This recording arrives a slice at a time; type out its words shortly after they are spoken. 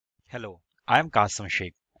Hello, I am Kasim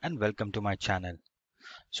Sheikh and welcome to my channel.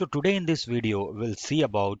 So today in this video we'll see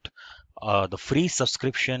about the free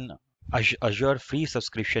subscription Azure free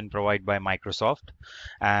subscription provided by Microsoft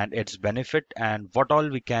and its benefit and what all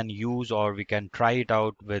we can use or we can try it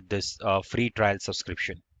out with this free trial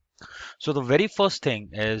subscription. So the very first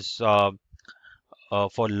thing is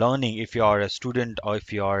for learning if you are a student or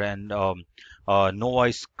if you are an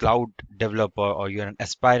novice cloud developer or you're an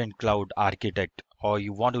aspirant cloud architect or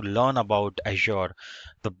you want to learn about Azure,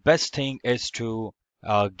 the best thing is to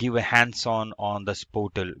give a hands-on on this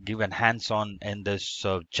portal, give a hands-on in this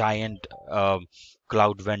giant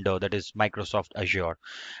cloud vendor that is Microsoft Azure.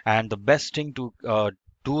 And the best thing to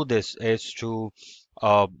do this is to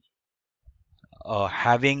uh,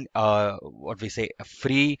 having what we say a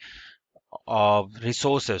free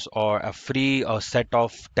resources or a free set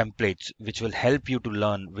of templates which will help you to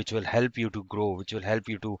learn, which will help you to grow, which will help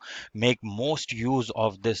you to make most use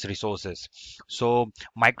of these resources. So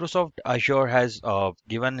Microsoft Azure has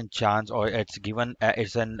given a chance, or it's given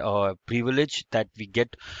it's an privilege that we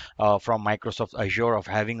get from Microsoft Azure of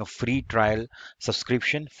having a free trial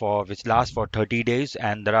subscription for which lasts for 30 days,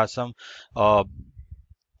 and there are some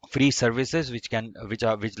free services which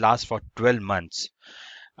last for 12 months.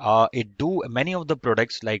 It do many of the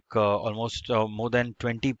products like almost more than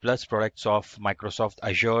 20 plus products of Microsoft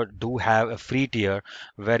Azure do have a free tier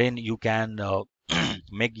wherein you can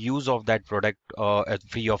make use of that product at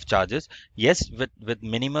free of charges. Yes, with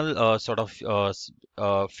minimal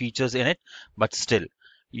features in it, but still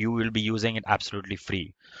you will be using it absolutely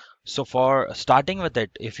free. So for starting with it,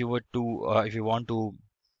 if you want to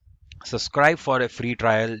subscribe for a free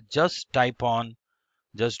trial,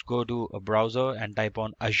 just go to a browser and type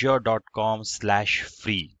on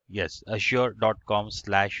azure.com/free. Yes,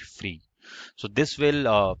 azure.com/free. So this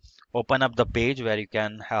will open up the page where you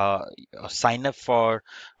can sign up for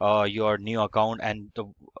your new account, and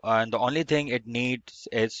the only thing it needs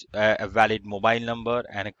is a valid mobile number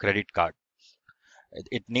and a credit card.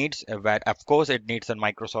 It needs of course it needs a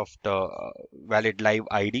Microsoft valid live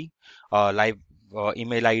ID, live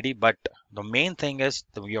email ID, but the main thing is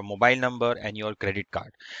your mobile number and your credit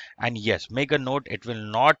card. And yes, make a note, it will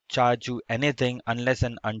not charge you anything unless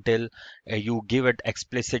and until you give it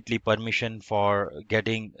explicitly permission for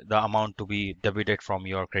getting the amount to be debited from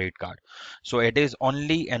your credit card. So it is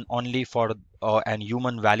only and only for an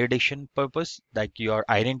human validation purpose, like your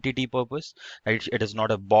identity purpose. It is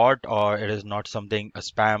not a bot, or it is not something a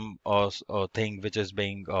spam or thing which is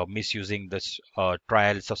being misusing this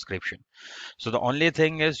trial subscription. So the only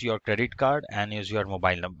thing is your credit card and is your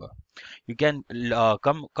mobile number. You can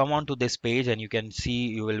come onto this page and you can see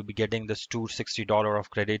you will be getting this $260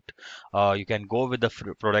 of credit. You can go with the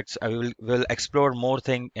products. I will explore more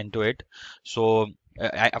thing into it. So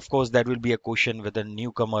of course there will be a question with a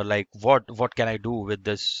newcomer like what can I do with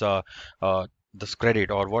this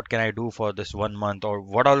credit, or what can I do for this 1 month, or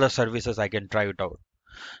what are the services I can try it out.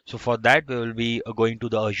 So for that, we will be going to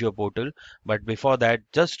the Azure portal. But before that,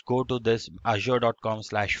 just go to this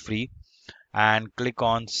azure.com/free and click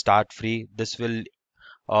on Start Free. This will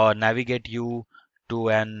navigate you to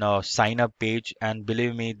an sign up page. And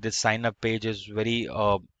believe me, this sign up page is very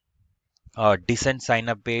decent sign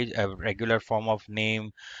up page, a regular form of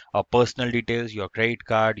name, personal details, your credit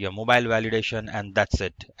card, your mobile validation, and that's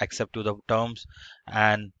it. Accept to the terms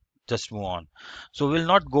and just move on. So we'll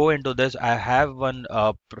not go into this. I have one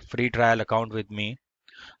free trial account with me,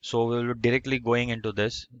 so we'll be directly going into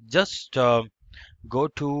this. Just go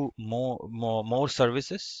to more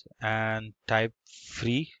services and type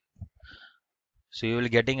free. So you will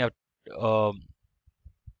getting a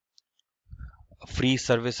free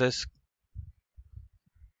services.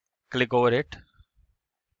 Click over it.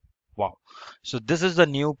 Wow. So this is the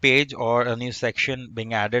new page or a new section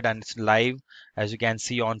being added, and it's live as you can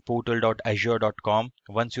see on portal.azure.com.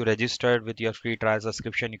 Once you registered with your free trial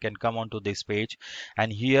subscription, you can come onto this page,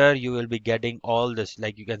 and here you will be getting all this.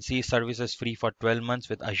 Like you can see services free for 12 months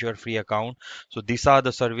with Azure free account. So these are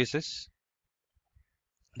the services.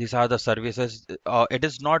 These are the services. It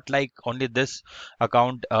is not like only this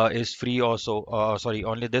account is free also. Sorry,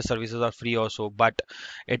 only this services are free also, but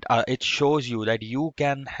it shows you that you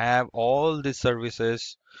can have all these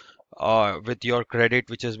services with your credit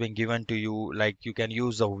which has been given to you. Like you can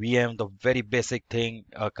use the VM, the very basic thing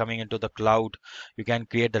coming into the cloud. You can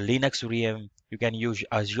create the Linux VM. You can use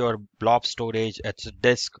Azure Blob storage, its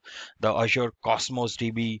disk, the Azure Cosmos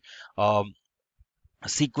DB.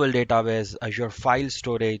 SQL database, Azure file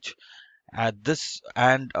storage, this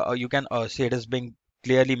and you can see it is being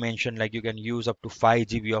clearly mentioned like you can use up to 5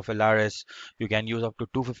 GB of LRS, you can use up to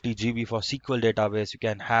 250 GB for SQL database, you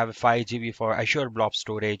can have 5 GB for Azure blob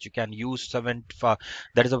storage, you can use 7 for,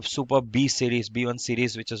 there is a super B series, B1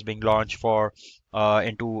 series which is being launched for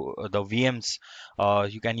into the VMs.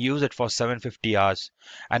 You can use it for 750 hours.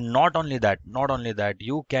 And not only that,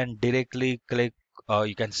 you can directly click,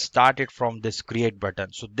 you can start it from this create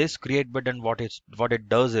button. So this create button, what it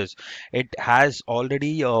does is it has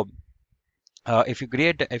already if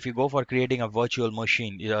you go for creating a virtual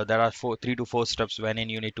machine, there are 3 to 4 steps wherein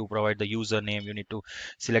you need to provide the username, you need to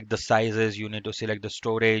select the sizes, you need to select the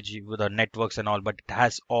storage with the networks and all, but it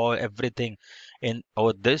has all everything in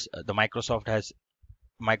over this. The Microsoft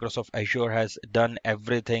Azure has done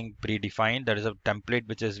everything predefined. There is a template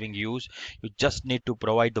which is being used. You just need to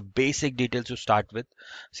provide the basic details to start with.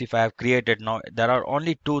 See, if I have created now, there are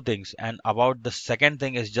only two things, and about the second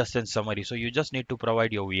thing is just in summary. So you just need to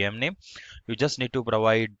provide your VM name. You just need to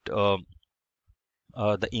provide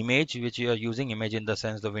the image which you are using, image in the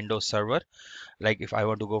sense the Windows Server. Like if I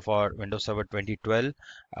want to go for Windows Server 2012,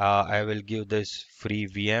 I will give this free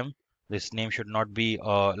VM. This name should not be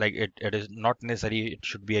it is not necessary it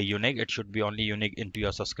should be a unique, it should be only unique into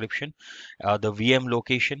your subscription. The VM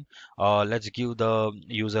location, let's give the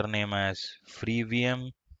username as free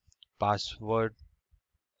VM, password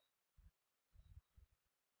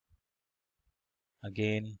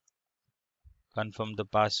again, confirm the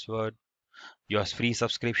password, your free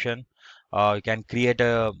subscription. You can create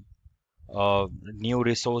a new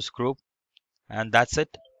resource group, and that's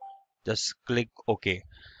it. Just click OK,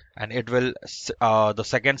 and it will the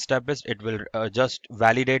second step is it will just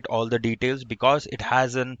validate all the details, because it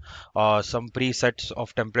has an some presets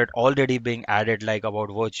of template already being added, like about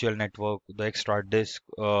virtual network, the extra disk,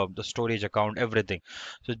 the storage account, everything.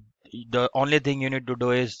 So the only thing you need to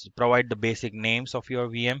do is provide the basic names of your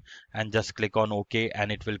VM and just click on OK,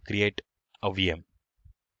 and it will create a VM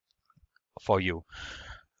for you.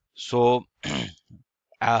 So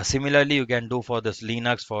similarly you can do for this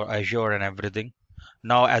Linux, for Azure and everything.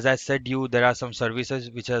 Now, as I said you, there are some services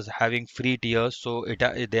which is having free tiers, so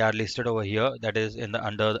they are listed over here. That is in the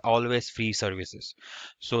under always free services.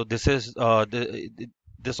 So this is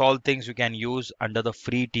this all things you can use under the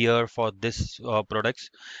free tier for this products.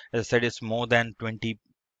 As I said, it's more than 20.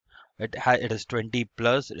 It is 20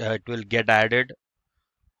 plus. It will get added.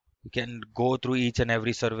 You can go through each and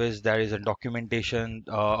every service. There is a documentation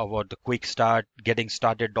about the quick start, getting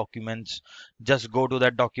started documents. Just go to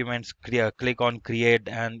that documents, click on create,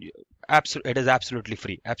 and it is absolutely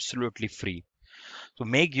free, absolutely free. So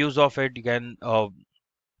make use of it. You can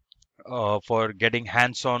for getting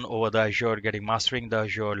hands-on over the Azure, getting mastering the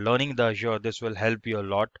Azure, learning the Azure. This will help you a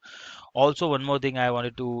lot. Also, one more thing I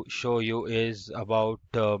wanted to show you is about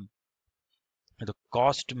the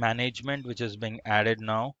cost management, which is being added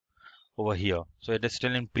now over here. So it is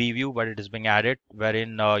still in preview, but it is being added,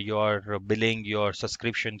 wherein your billing, your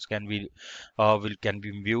subscriptions can be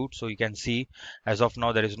viewed. So you can see as of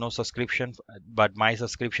now there is no subscription, but my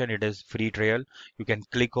subscription, it is free trial. You can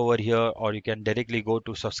click over here, or you can directly go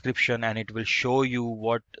to subscription, and it will show you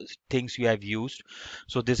what things you have used.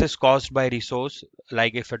 So this is cost by resource.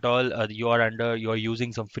 Like if at all you are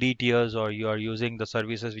using some free tiers, or you are using the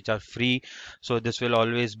services which are free, so this will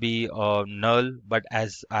always be null. But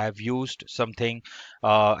as I have used something,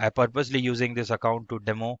 I purposely using this account to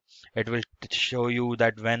demo, it will show you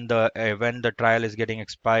that when the trial is getting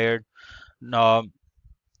expired. Now,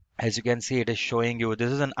 as you can see, it is showing you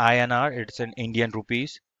this is an INR, it's in Indian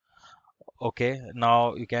rupees. Okay,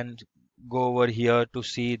 now you can go over here to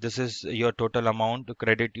see this is your total amount, the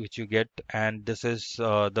credit which you get, and this is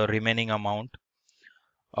the remaining amount,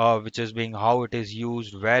 which is being how it is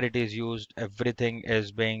used, where it is used, everything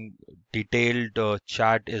is being detailed.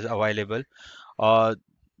 Chart is available. Uh,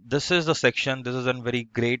 this is the section. This is a very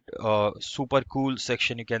great, super cool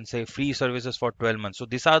section. You can say free services for 12 months. So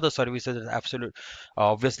these are the services that absolute.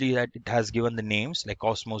 Obviously, that it has given the names like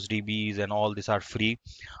Cosmos DBs and all. These are free.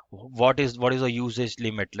 What is the usage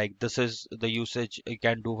limit? Like this is the usage you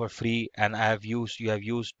can do for free, and you have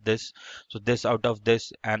used this. So this out of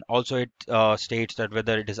this, and also it states that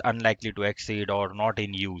whether it is unlikely to exceed or not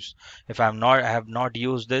in use. If I have not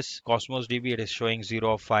used this Cosmos DB, it is showing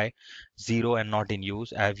 0 of 5, 0 and not in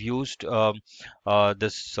use. I have used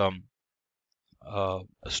this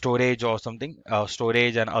storage or something,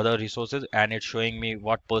 storage and other resources, and it's showing me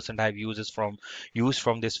what percent I've used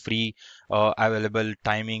from this free available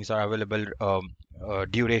timings or available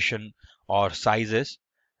duration or sizes,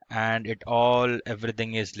 and it all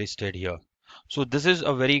everything is listed here. So this is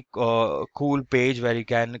a very cool page where you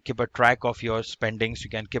can keep a track of your spendings, you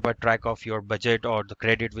can keep a track of your budget or the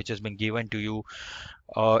credit which has been given to you.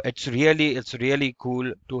 It's really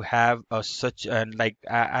cool to have such, and like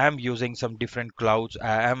I am using some different clouds.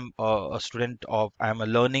 I am a student of, I'm a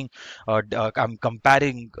learning, I'm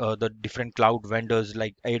comparing the different cloud vendors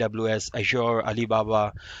like AWS, Azure,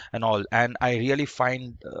 Alibaba, and all. And I really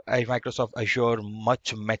find Microsoft Azure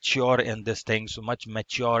much mature in this thing, so much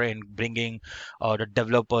mature in bringing the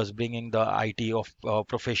developers, bringing the IT of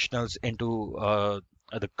professionals into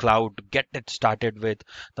the cloud to get it started with.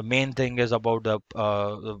 The main thing is about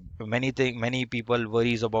many people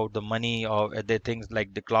worries about the money, or they think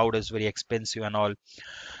like the cloud is very expensive and all.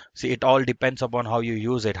 See, it all depends upon how you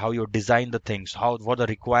use it, how you design the things, how what the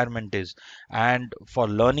requirement is. And for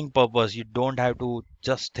learning purpose, you don't have to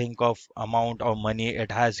just think of amount of money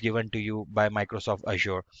it has given to you by Microsoft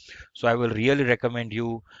Azure. So I will really recommend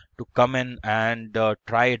you to come in and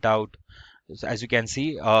try it out. So as you can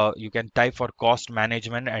see, you can type for cost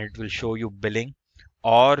management and it will show you billing,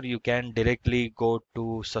 or you can directly go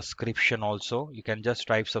to subscription also. You can just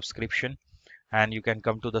type subscription and you can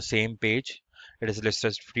come to the same page. It is listed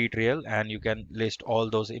as free trial and you can list all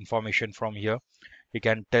those information from here. You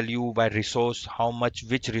can tell you by resource how much,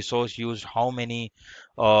 which resource used how many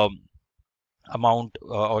um, amount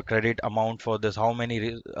or credit amount for this, how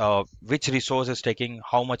many which resource is taking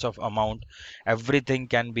how much of amount. Everything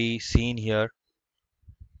can be seen here.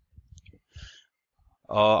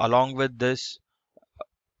 Along with this,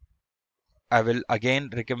 I will again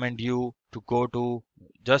recommend you to go to,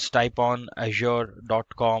 just type on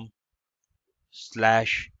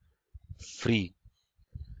azure.com/free.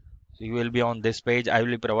 So you will be on this page. I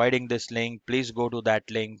will be providing this link. Please go to that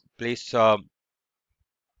link. Please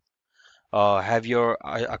have your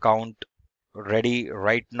account ready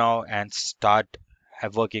right now and start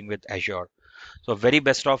have working with Azure. So very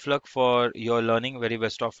best of luck for your learning. Very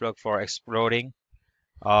best of luck for exploring.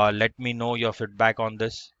 Let me know your feedback on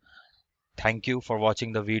this. Thank you for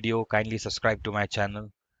watching the video. Kindly subscribe to my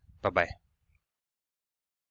channel. Bye bye.